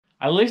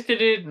I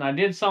listed it and I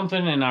did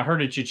something and I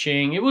heard a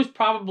cha-ching. It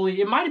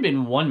might have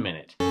been 1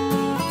 minute.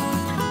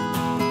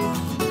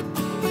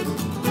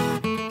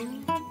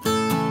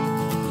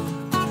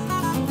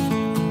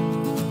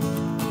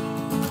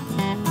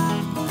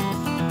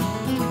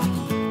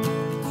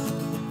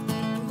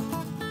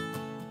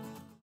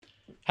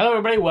 Hello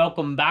everybody,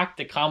 welcome back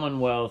to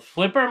Commonwealth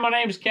Flipper. My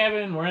name's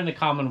Kevin. We're in the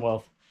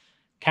Commonwealth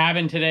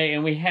cabin today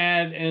and we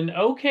had an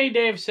okay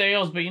day of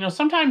sales, but you know,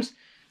 sometimes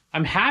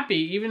I'm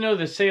happy even though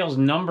the sales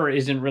number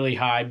isn't really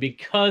high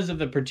because of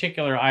the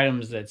particular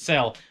items that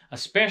sell,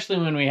 especially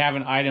when we have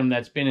an item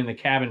that's been in the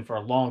cabin for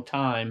a long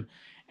time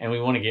and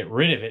we want to get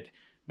rid of it,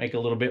 make a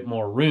little bit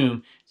more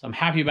room. So I'm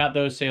happy about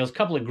those sales. A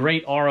couple of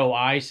great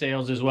ROI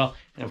sales as well.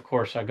 And of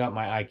course, I got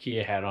my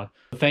IKEA hat on.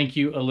 Thank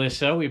you,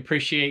 Alyssa. We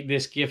appreciate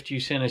this gift you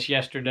sent us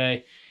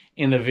yesterday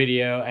in the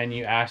video, and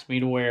you asked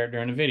me to wear it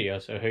during the video.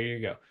 So here you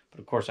go.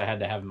 But of course, I had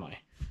to have my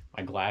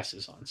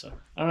glasses on. So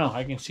I don't know.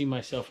 I can see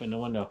myself in the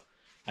window.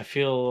 I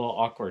feel a little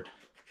awkward.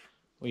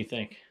 What do you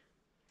think?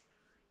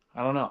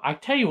 I don't know. I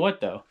tell you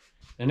what, though.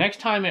 The next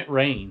time it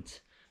rains,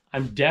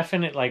 I'm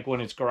definite, like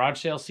when it's garage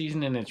sale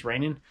season and it's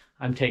raining,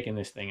 I'm taking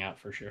this thing out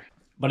for sure.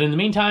 But in the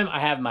meantime, I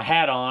have my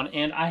hat on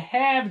and I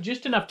have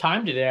just enough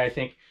time today, I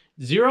think.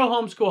 0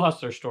 Homeschool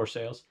Hustler store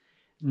sales,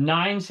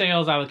 9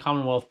 sales out of the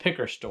Commonwealth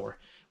Picker store,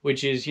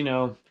 which is, you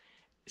know,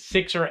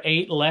 6 or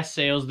 8 less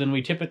sales than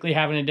we typically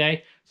have in a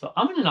day. So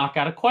I'm going to knock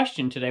out a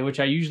question today, which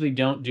I usually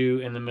don't do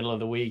in the middle of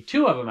the week.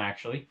 2 of them,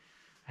 actually.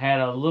 I had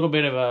a little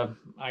bit of a,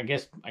 I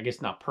guess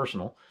not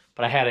personal,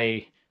 but I had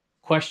a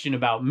question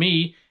about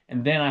me.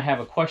 And then I have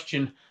a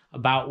question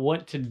about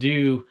what to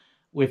do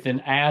with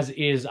an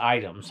as-is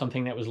item,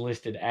 something that was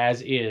listed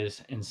as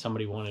is and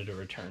somebody wanted to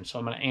return. So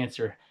I'm going to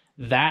answer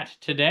that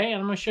today,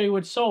 and I'm going to show you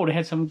what's sold. It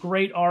had some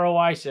great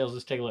ROI sales.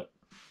 Let's take a look.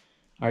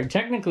 All right,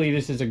 technically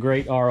this is a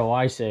great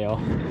ROI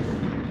sale,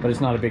 but it's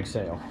not a big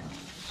sale.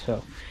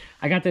 So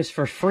I got this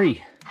for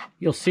free.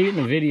 You'll see it in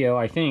the video,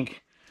 I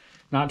think,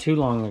 not too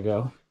long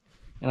ago.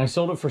 And I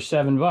sold it for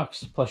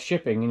 $7 plus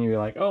shipping, and you're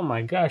like, oh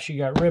my gosh, you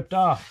got ripped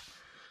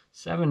off.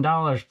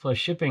 $7 plus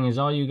shipping is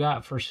all you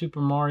got for Super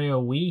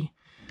Mario Wii?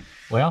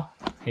 Well,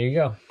 here you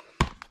go.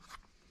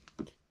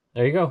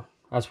 There you go.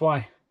 That's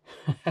why.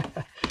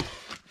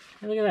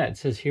 Look at that. It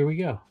says, here we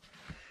go.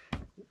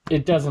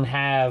 It doesn't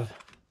have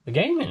the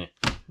game in it.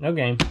 No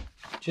game.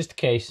 Just a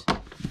case.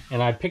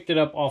 And I picked it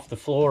up off the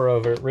floor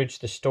over at Rich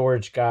the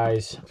Storage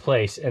Guy's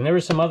place. And there were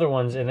some other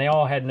ones, and they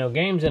all had no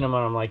games in them.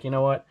 And I'm like, you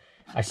know what?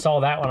 I saw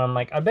that one. I'm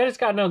like, I bet it's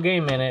got no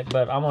game in it,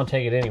 but I'm going to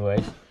take it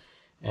anyways.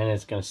 And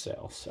it's going to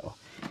sell. So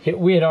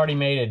we had already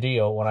made a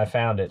deal when I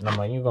found it. And I'm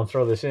like, you're going to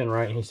throw this in,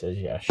 right? And he says,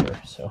 yeah,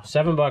 sure. So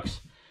 $7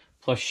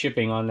 plus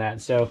shipping on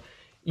that. So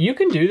you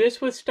can do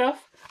this with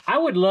stuff. I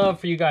would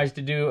love for you guys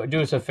to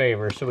do us a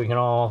favor so we can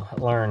all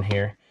learn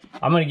here.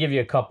 I'm going to give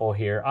you a couple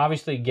here.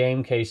 Obviously,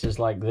 game cases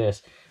like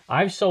this.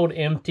 I've sold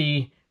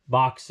empty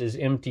boxes,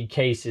 empty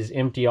cases,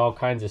 empty all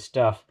kinds of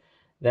stuff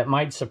that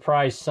might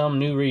surprise some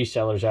new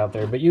resellers out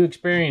there. But you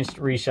experienced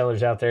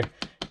resellers out there,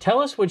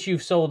 tell us what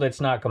you've sold that's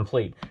not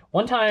complete.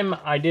 One time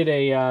I did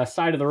a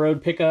side of the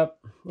road pickup,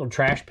 little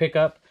trash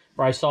pickup,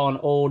 where I saw an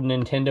old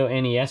Nintendo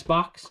NES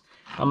box.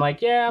 I'm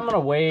like, yeah, I'm going to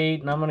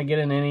wait, and I'm going to get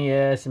an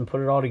NES and put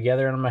it all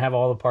together, and I'm going to have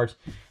all the parts.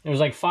 And it was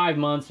like 5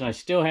 months, and I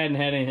still hadn't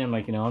had anything. I'm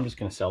like, you know, I'm just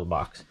going to sell the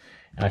box.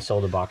 And I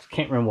sold the box.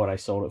 Can't remember what I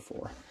sold it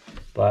for.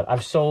 But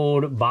I've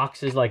sold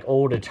boxes like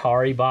old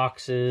Atari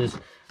boxes.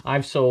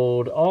 I've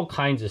sold all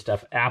kinds of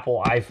stuff.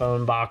 Apple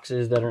iPhone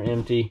boxes that are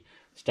empty.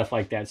 Stuff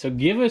like that. So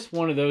give us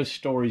one of those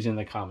stories in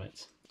the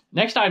comments.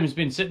 Next item has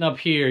been sitting up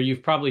here.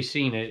 You've probably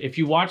seen it. If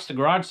you watch the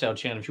garage sale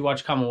channel, if you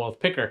watch Commonwealth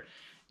Picker,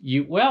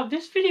 well,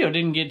 this video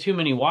didn't get too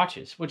many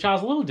watches, which I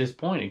was a little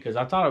disappointed because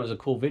I thought it was a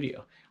cool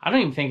video. I don't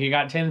even think it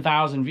got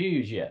 10,000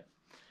 views yet.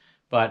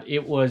 But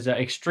it was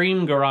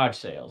Extreme Garage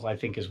Sales, I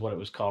think is what it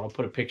was called. I'll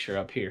put a picture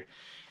up here.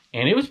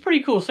 And it was a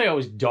pretty cool sale. It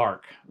was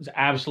dark. It was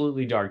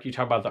absolutely dark. You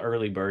talk about the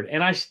early bird.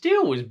 And I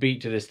still was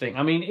beat to this thing.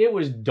 I mean, it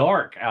was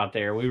dark out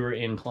there. We were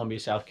in Columbia,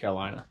 South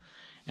Carolina.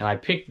 And I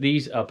picked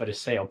these up at a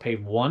sale.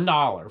 Paid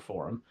 $1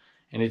 for them.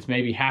 And it's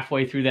maybe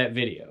halfway through that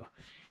video.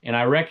 And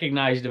I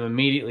recognized them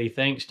immediately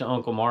thanks to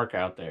Uncle Mark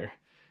out there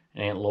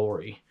and Aunt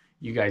Lori.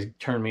 You guys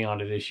turned me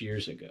onto this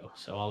years ago.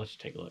 So I'll let you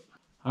take a look.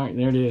 All right,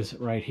 there it is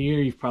right here.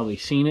 You've probably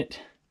seen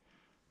it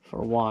for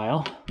a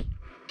while.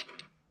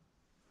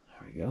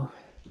 There we go.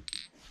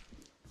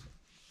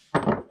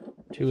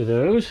 2 of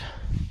those.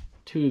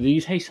 2 of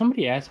these. Hey,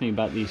 somebody asked me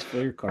about these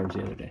Flair cards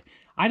the other day.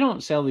 I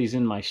don't sell these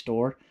in my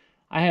store.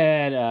 I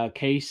had a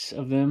case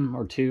of them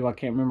or 2. I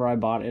can't remember. I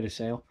bought at a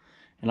sale.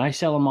 And I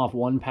sell them off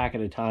 1 pack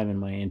at a time in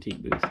my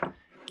antique booth.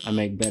 I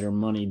make better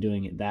money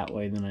doing it that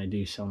way than I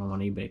do selling them on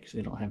eBay because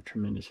they don't have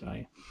tremendous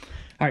value.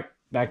 All right,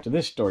 back to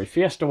this story.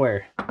 Fiesta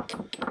Wear.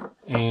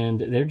 And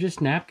they're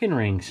just napkin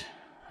rings.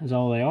 That's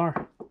all they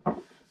are.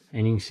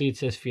 And you can see it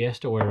says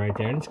Fiesta Wear right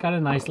there. And it's got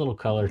a nice little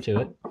color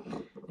to it.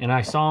 And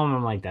I saw them,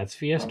 I'm like, that's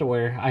Fiesta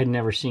Wear. I'd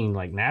never seen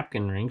like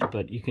napkin rings,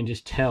 but you can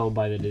just tell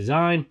by the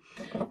design.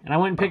 And I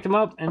went and picked them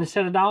up and it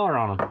said $1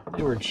 on them.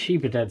 They were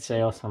cheap at that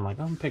sale, so I'm like,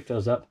 I'm gonna pick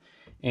those up.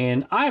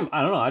 And I don't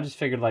know, I just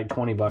figured like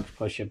 20 bucks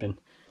plus shipping.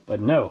 But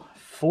no,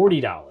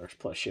 $40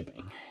 plus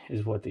shipping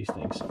is what these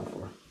things sell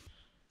for. All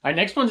right,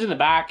 next one's in the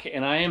back,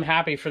 and I am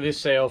happy for this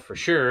sale for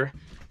sure,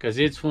 because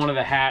it's one of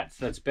the hats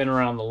that's been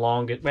around the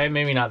longest.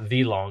 Maybe not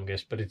the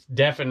longest, but it's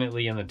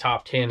definitely in the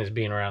top 10 as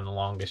being around the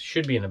longest.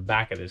 Should be in the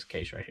back of this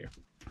case right here.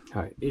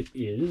 All right, it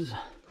is,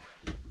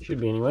 should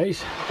be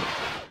anyways.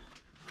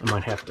 I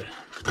might have to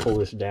pull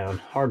this down.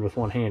 Hard with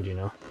one hand, you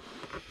know.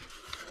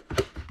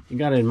 You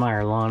gotta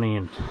admire Lonnie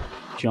and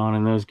John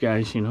and those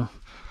guys, you know.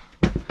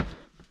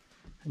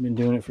 I've been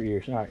doing it for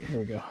years. All right, here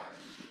we go.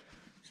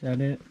 Is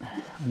that it?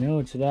 I know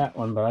it's that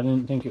one, but I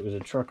didn't think it was a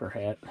trucker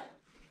hat.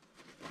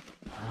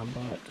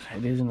 But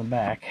it is in the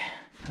back.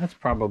 That's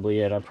probably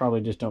it. I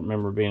probably just don't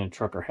remember being a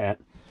trucker hat.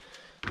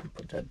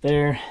 Put that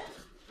there.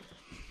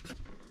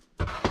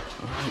 All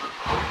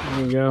right,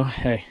 there we go.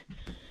 Hey,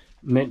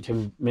 meant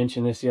to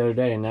mention this the other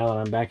day, and now that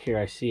I'm back here,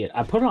 I see it.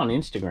 I put it on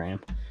Instagram.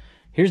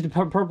 Here's the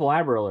purple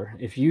ab roller.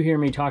 If you hear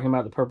me talking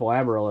about the purple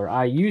ab roller,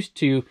 I used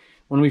to,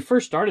 when we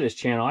first started this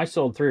channel, I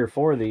sold 3 or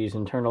 4 of these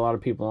and turned a lot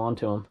of people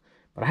onto them.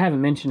 But I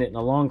haven't mentioned it in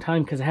a long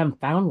time because I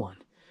haven't found one.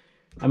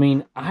 I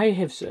mean,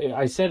 I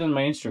said in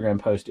my Instagram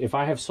post, if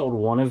I have sold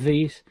one of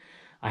these,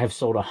 I have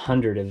sold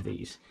 100 of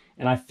these.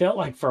 And I felt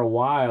like for a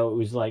while, it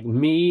was like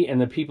me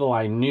and the people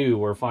I knew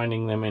were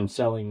finding them and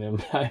selling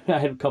them. I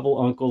had a couple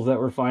uncles that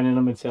were finding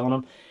them and selling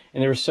them.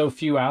 And there were so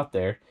few out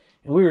there.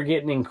 And we were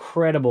getting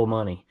incredible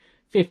money.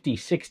 $50,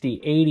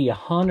 $60, $80,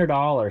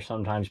 $100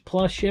 sometimes,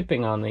 plus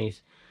shipping on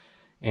these.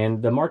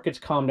 And the market's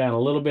calmed down a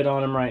little bit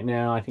on them right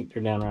now. I think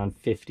they're down around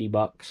 50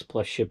 bucks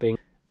plus shipping.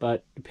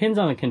 But depends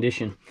on the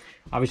condition.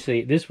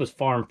 Obviously, this was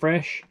farm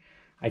fresh.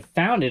 I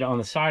found it on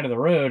the side of the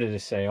road at a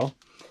sale.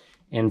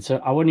 And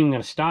so I wasn't even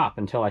going to stop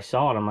until I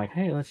saw it. I'm like,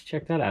 hey, let's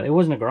check that out. It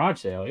wasn't a garage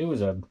sale. It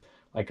was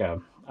like a,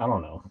 I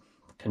don't know,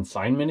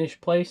 consignment-ish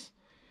place.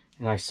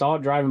 And I saw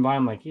it driving by.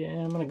 I'm like, yeah,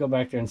 I'm going to go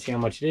back there and see how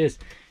much it is.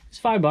 It's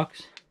 $5.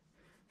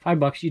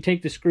 $5. You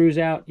take the screws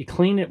out. You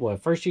clean it. Well,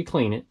 first you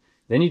clean it.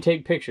 Then you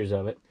take pictures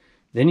of it.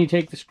 Then you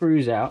take the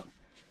screws out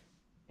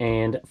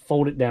and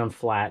fold it down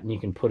flat, and you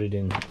can put it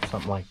in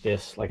something like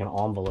this, like an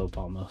envelope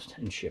almost,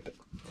 and ship it.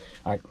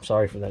 All right,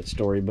 sorry for that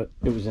story, but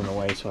it was in the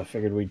way, so I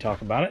figured we'd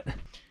talk about it.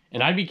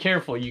 And I'd be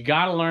careful. You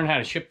got to learn how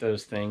to ship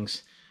those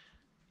things.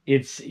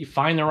 You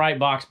find the right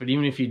box, but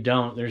even if you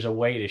don't, there's a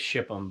way to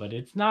ship them, but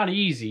it's not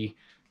easy.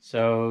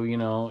 So, you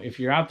know, if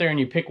you're out there and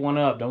you pick one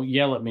up, don't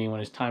yell at me when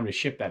it's time to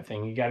ship that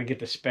thing. You got to get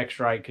the specs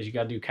right because you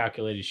got to do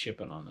calculated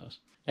shipping on those.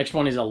 Next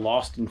one is a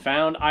lost and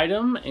found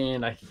item,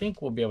 and I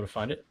think we'll be able to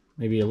find it.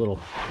 Maybe a little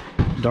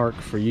dark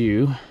for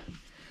you.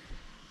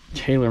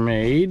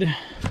 TaylorMade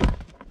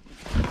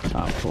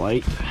top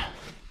plate. Is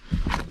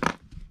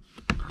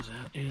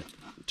that it?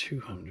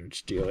 200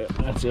 steel. Yep,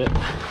 that's it.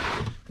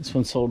 This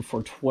one sold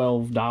for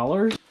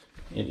 $12.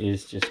 It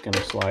is just going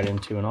to slide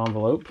into an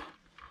envelope.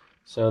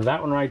 So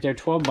that one right there,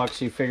 12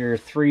 bucks. You figure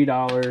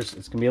 $3. It's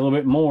going to be a little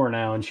bit more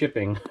now in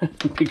shipping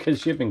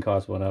because shipping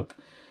costs went up.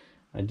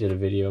 I did a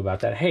video about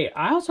that. Hey,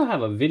 I also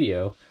have a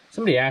video.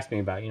 Somebody asked me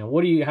about, you know,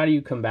 how do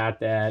you combat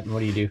that and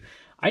what do you do?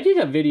 I did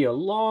a video a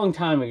long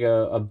time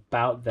ago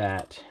about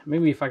that.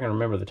 Maybe if I can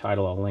remember the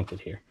title, I'll link it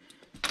here.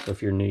 So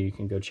if you're new, you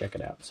can go check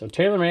it out. So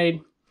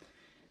TaylorMade,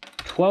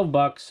 12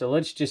 bucks. So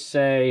let's just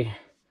say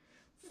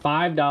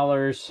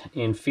 $5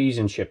 in fees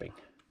and shipping.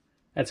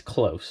 That's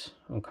close,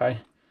 okay?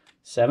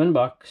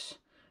 $7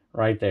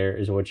 right there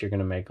is what you're going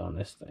to make on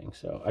this thing.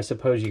 So I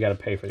suppose you got to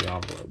pay for the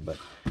envelope, but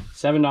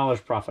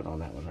 $7 profit on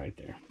that one right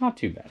there. Not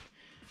too bad.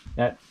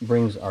 That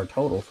brings our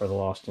total for the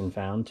lost and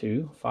found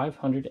to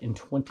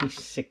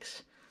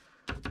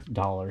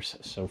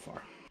 $526 so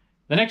far.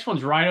 The next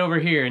one's right over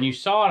here, and you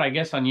saw it, I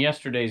guess, on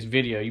yesterday's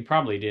video. You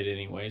probably did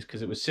anyways,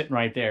 because it was sitting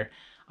right there.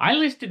 I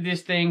listed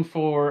this thing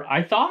for,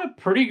 I thought,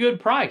 a pretty good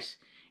price.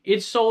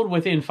 It sold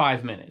within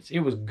 5 minutes. It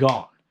was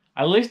gone.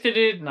 I listed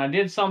it, and I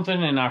did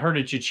something, and I heard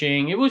a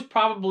cha-ching. It was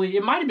probably,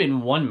 it might have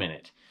been 1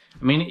 minute.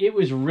 I mean, it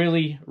was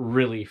really,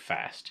 really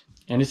fast.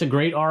 And it's a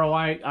great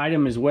ROI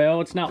item as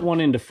well. It's not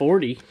 1 into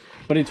 40,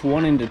 but it's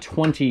 1 into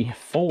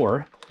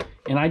 24.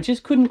 And I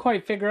just couldn't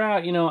quite figure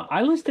out, you know,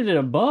 I listed it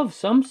above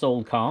some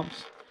sold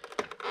comps.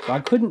 So I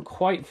couldn't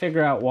quite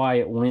figure out why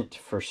it went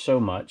for so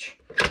much.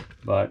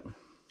 But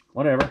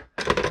whatever.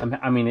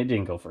 I mean, it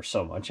didn't go for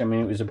so much. I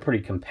mean, it was a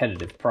pretty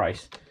competitive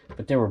price.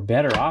 But there were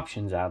better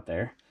options out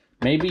there.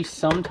 Maybe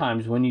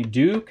sometimes when you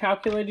do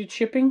calculated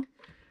shipping,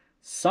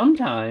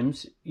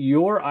 sometimes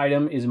your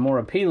item is more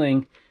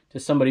appealing to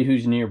somebody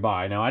who's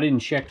nearby. Now, I didn't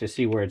check to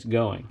see where it's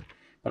going,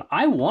 but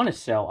I want to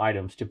sell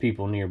items to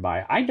people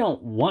nearby. I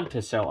don't want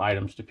to sell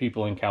items to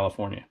people in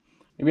California.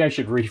 Maybe I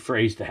should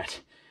rephrase that.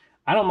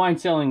 I don't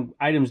mind selling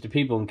items to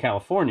people in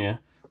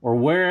California or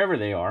wherever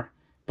they are,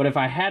 but if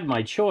I had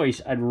my choice,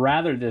 I'd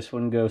rather this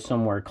one go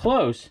somewhere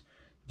close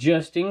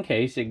just in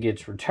case it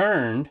gets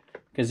returned,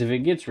 because if it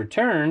gets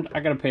returned, I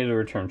got to pay the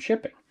return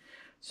shipping.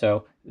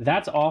 So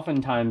that's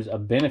oftentimes a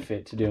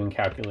benefit to doing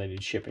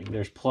calculated shipping.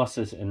 There's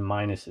pluses and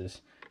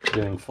minuses to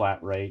doing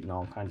flat rate and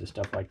all kinds of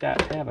stuff like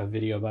that. I have a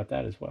video about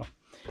that as well.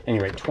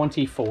 Anyway,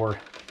 $24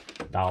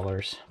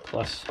 $12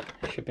 plus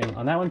shipping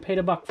on that one. Paid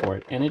 $1 for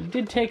it, and it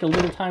did take a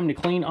little time to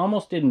clean.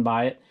 Almost didn't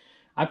buy it.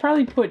 I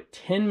probably put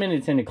 10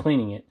 minutes into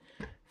cleaning it,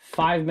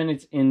 5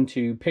 minutes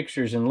into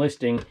pictures and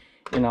listing,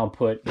 and I'll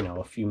put, you know,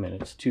 a few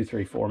minutes, 2,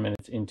 3, 4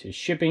 minutes into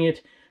shipping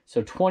it.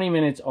 So 20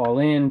 minutes all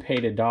in,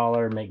 paid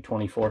 $1, make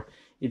 24.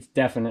 It's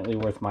definitely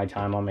worth my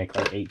time. I'll make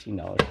like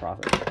 $18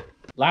 profit.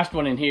 Last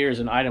one in here is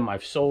an item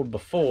I've sold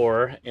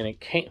before, and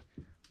it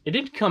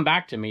didn't come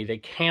back to me. They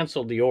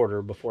canceled the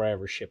order before I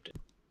ever shipped it.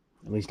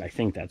 At least I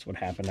think that's what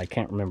happened. I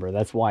can't remember.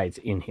 That's why it's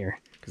in here,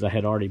 because I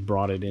had already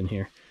brought it in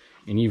here.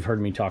 And you've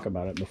heard me talk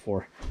about it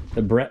before.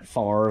 The Brett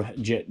Favre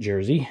Jet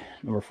jersey,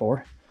 number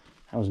 4.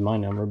 That was my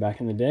number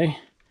back in the day.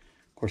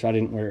 Of course, I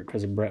didn't wear it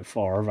because of Brett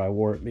Favre. I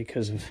wore it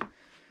because of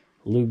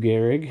Lou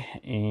Gehrig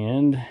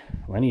and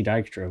Lenny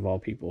Dykstra, of all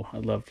people. I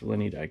loved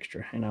Lenny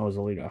Dykstra, and I was a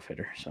leadoff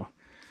hitter. So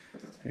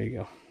there you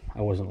go.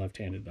 I wasn't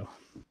left-handed, though.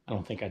 I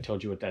don't think I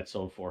told you what that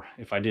sold for.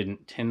 If I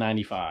didn't,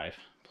 $10.95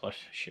 plus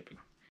shipping.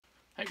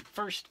 Hey,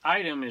 first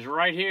item is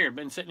right here.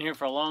 Been sitting here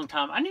for a long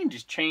time. I need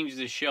to change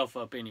this shelf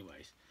up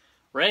anyways.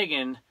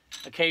 Reagan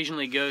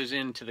occasionally goes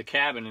into the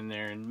cabin in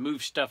there and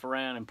moves stuff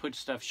around and puts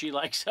stuff she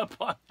likes up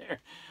on there.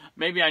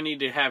 Maybe I need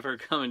to have her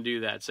come and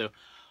do that. So,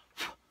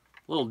 a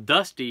little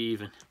dusty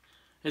even.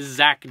 This is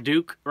Zach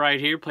Duke right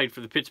here. Played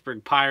for the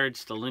Pittsburgh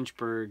Pirates, the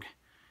Lynchburg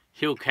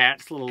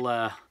Hillcats.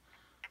 Little,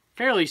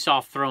 fairly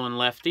soft throwing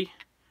lefty.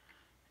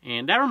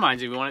 And that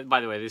reminds me, by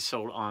the way, this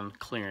sold on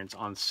clearance,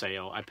 on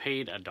sale. I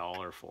paid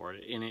 $1 for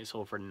it, and it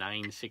sold for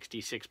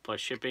 $9.66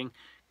 plus shipping.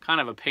 Kind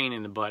of a pain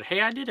in the butt.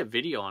 Hey, I did a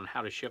video on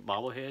how to ship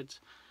bobbleheads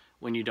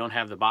when you don't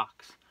have the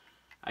box.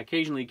 I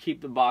occasionally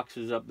keep the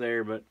boxes up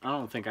there, but I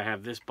don't think I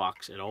have this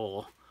box at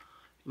all.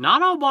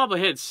 Not all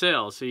bobbleheads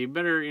sell, so you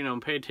better, you know,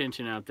 pay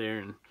attention out there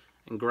and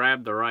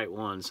grab the right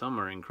one. Some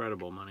are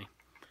incredible money.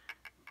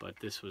 But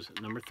this was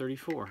number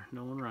 34,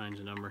 Nolan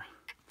Ryan's number.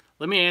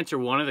 Let me answer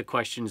one of the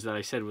questions that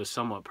I said was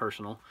somewhat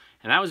personal,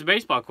 and that was a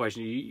baseball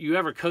question. You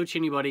ever coach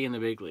anybody in the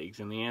big leagues?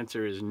 And the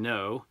answer is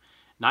no.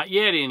 Not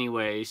yet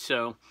anyway.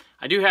 So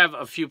I do have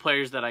a few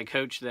players that I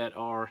coach that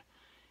are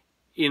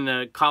in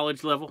the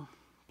college level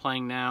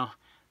playing now.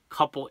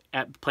 Couple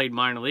played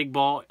minor league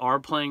ball, are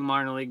playing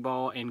minor league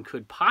ball, and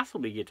could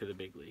possibly get to the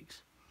big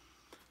leagues.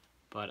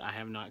 But I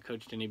have not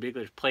coached any big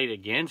leaguers. Played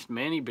against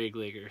many big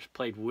leaguers.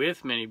 Played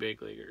with many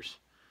big leaguers.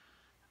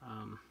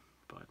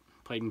 But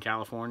played in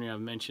California. I've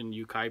mentioned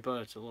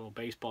Ukaipa. It's a little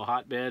baseball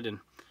hotbed, and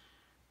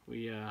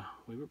we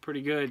were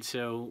pretty good.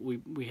 So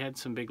we had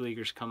some big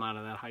leaguers come out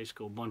of that high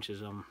school, bunches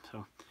of them.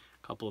 So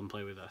a couple of them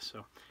play with us.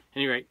 So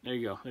anyway, there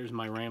you go. There's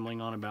my rambling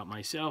on about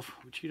myself,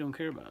 which you don't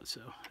care about.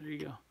 So there you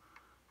go.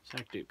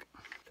 Zach Duke.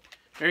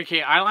 Mary Kay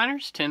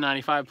eyeliners,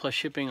 $10.95 plus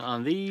shipping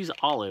on these.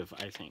 Olive,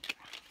 I think.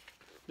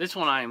 This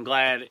one I am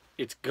glad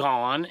it's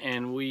gone,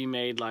 and we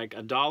made like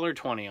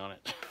 $1.20 on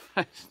it.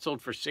 It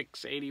sold for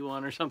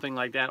 $6.81 or something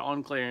like that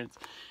on clearance.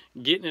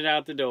 Getting it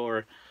out the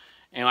door.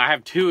 And I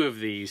have 2 of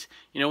these.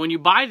 You know, when you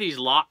buy these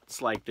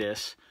lots like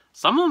this,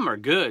 some of them are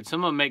good.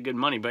 Some of them make good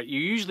money, but you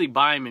usually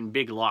buy them in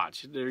big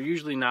lots. They're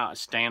usually not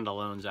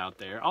standalones out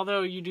there,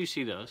 although you do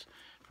see those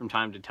from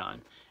time to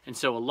time. And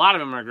so a lot of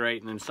them are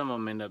great, and then some of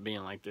them end up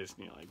being like this,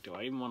 and you're like, do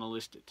I even want to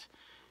list it?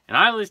 And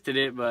I listed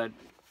it, but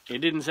it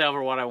didn't sell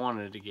for what I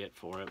wanted to get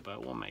for it,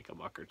 but we'll make $1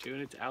 or $2,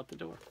 and it's out the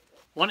door.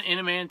 One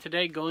Inaman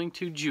today going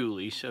to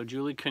Julie. So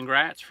Julie,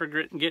 congrats for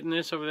getting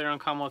this over there on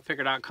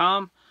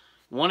CommonwealthPicker.com.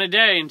 One a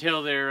day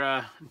until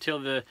they're until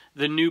the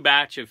new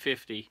batch of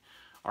 50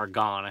 are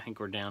gone. I think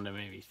we're down to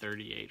maybe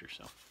 38 or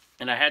so.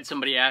 And I had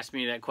somebody ask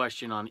me that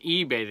question on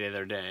eBay the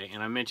other day,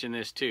 and I mentioned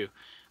this too.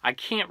 I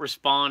can't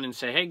respond and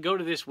say, hey, go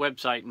to this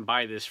website and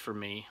buy this for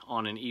me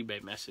on an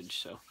eBay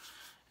message. So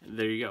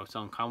there you go. It's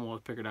on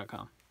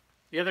CommonwealthPicker.com.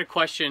 The other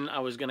question I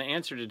was going to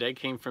answer today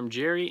came from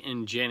Jerry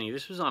and Jenny.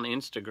 This was on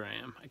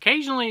Instagram.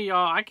 Occasionally,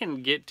 y'all, I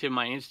can get to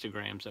my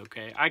Instagrams,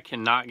 okay? I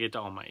cannot get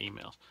to all my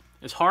emails.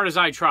 As hard as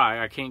I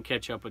try, I can't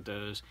catch up with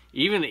those.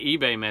 Even the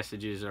eBay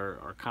messages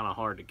are kind of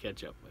hard to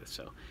catch up with.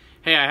 So,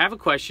 hey, I have a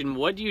question.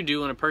 What do you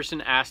do when a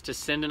person asks to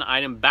send an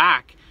item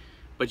back,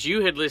 but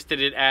you had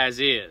listed it as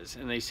is?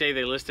 And they say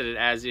they listed it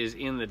as is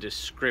in the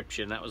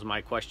description. That was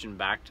my question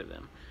back to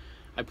them.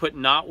 I put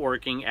not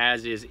working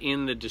as is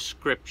in the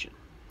description.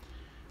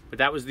 But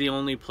that was the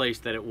only place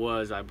that it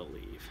was, I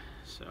believe.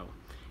 So,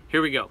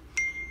 here we go.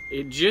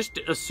 Just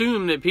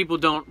assume that people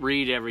don't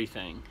read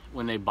everything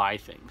when they buy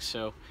things.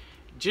 So,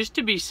 just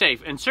to be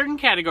safe, and certain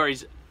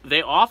categories,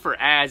 they offer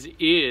as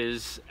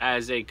is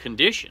as a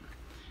condition.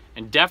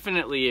 And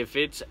definitely, if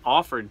it's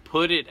offered,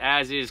 put it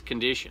as is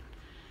condition.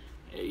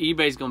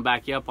 eBay's going to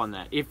back you up on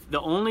that. If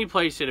the only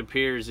place it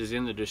appears is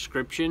in the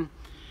description,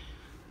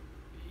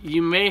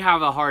 you may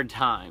have a hard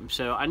time.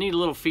 So I need a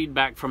little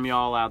feedback from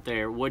y'all out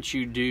there, what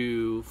you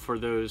do for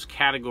those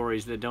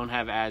categories that don't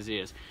have as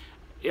is.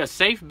 A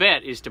safe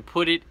bet is to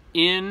put it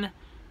in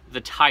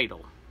the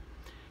title,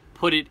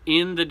 put it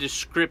in the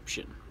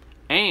description,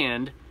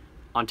 and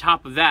on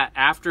top of that,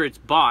 after it's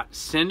bought,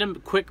 send them a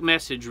quick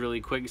message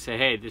really quick and say,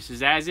 hey, this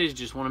is as is,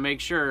 just want to make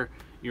sure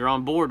you're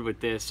on board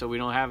with this so we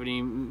don't have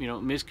any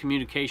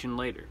miscommunication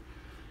later.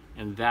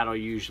 and that'll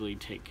usually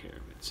take care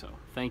of it. So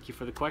thank you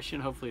for the question.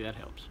 Hopefully that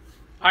helps.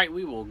 All right,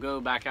 we will go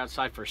back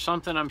outside for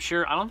something, I'm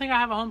sure. I don't think I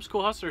have a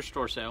Homeschool Hustler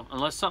store sale,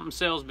 unless something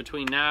sells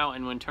between now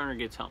and when Turner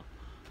gets home.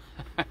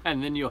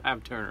 And then you'll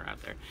have Turner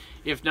out there.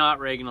 If not,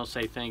 Reagan will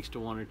say thanks to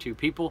 1 or 2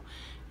 people.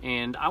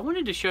 And I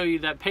wanted to show you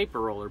that paper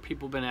roller.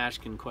 People have been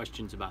asking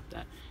questions about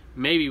that.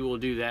 Maybe we'll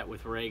do that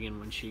with Reagan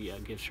when she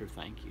gives her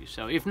thank you.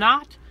 So if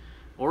not,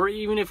 or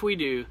even if we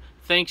do,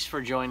 thanks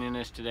for joining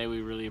us today.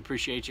 We really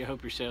appreciate you.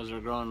 Hope your sales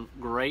are growing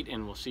great,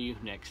 and we'll see you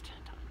next time.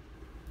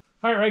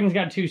 All right, Reagan's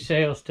got 2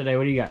 sales today.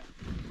 What do you got?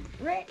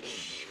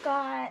 Rich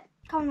got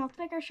Commonwealth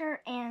Picker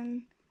shirt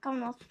and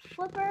Commonwealth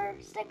Flipper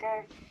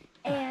sticker,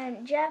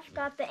 and Jeff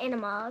got the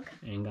Animog.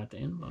 And got the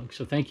Animog.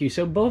 So thank you.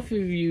 So both of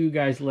you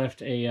guys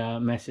left a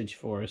message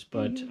for us,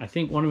 but I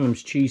think one of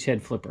them's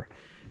Cheesehead Flipper.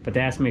 But they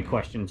asked me a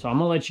question, so I'm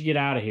going to let you get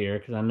out of here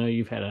because I know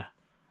you've had a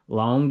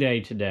long day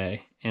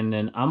today. And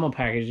then I'm going to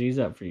package these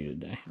up for you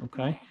today,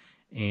 okay?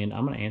 And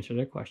I'm going to answer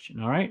their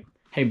question, all right?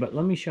 Hey, but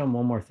let me show them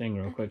one more thing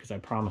real quick because I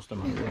promised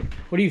them I would.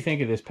 What do you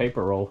think of this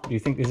paper roll? Do you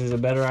think this is a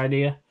better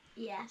idea?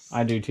 Yes.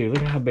 I do too.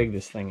 Look at how big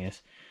this thing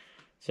is.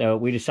 So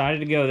we decided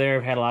to go there.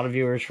 I've had a lot of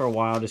viewers for a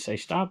while to say,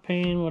 stop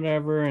paying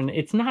whatever. And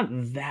it's not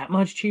that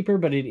much cheaper,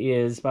 but it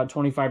is about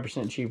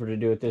 25% cheaper to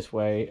do it this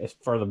way as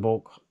for the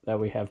bulk that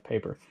we have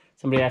paper.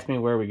 Somebody asked me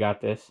where we got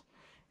this,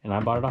 and I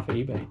bought it off of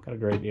eBay. Got a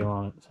great deal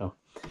on it. So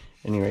at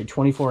any rate,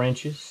 24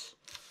 inches.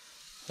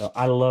 So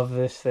I love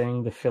this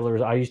thing. The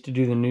fillers. I used to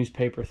do the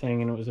newspaper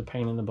thing, and it was a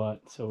pain in the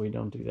butt. So we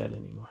don't do that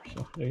anymore.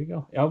 So there you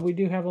go. Oh, we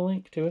do have a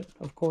link to it,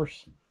 of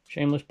course.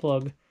 Shameless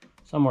plug.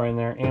 Somewhere in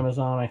there.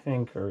 Amazon, I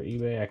think, or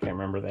eBay. I can't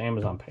remember. The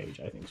Amazon page,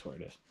 I think is where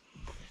it is.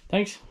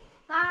 Thanks.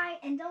 Bye,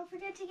 and don't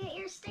forget to get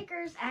your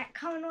stickers at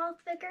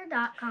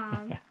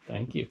CommonwealthPicker.com.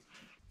 Thank you.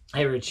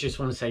 Hey, Rich, just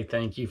want to say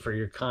thank you for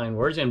your kind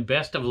words and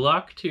best of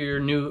luck to your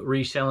new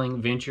reselling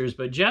ventures.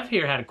 But Jeff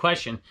here had a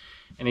question,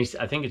 and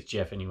I think it's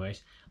Jeff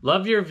anyways.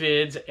 Love your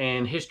vids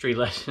and history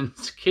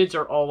lessons. Kids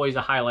are always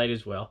a highlight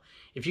as well.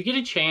 If you get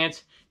a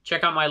chance,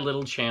 check out my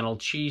little channel,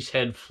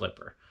 Cheesehead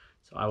Flipper.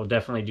 So I will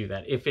definitely do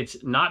that. If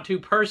it's not too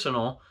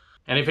personal,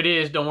 and if it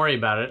is, don't worry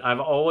about it.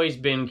 I've always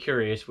been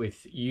curious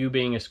with you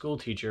being a school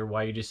teacher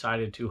why you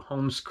decided to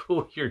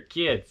homeschool your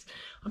kids.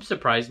 I'm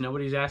surprised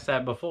nobody's asked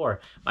that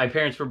before. My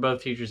parents were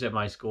both teachers at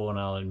my school, and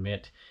I'll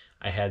admit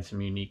I had some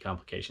unique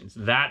complications.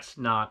 That's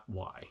not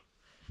why.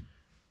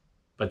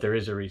 But there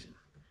is a reason.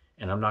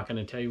 And I'm not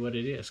going to tell you what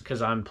it is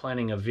because I'm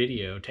planning a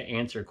video to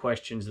answer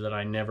questions that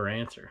I never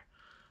answer.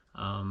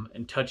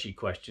 And touchy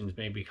questions,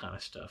 maybe kind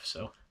of stuff.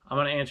 So I'm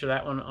going to answer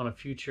that one on a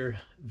future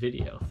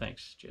video.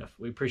 Thanks, Jeff.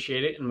 We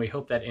appreciate it, and we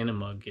hope that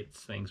Animug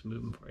gets things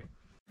moving for you.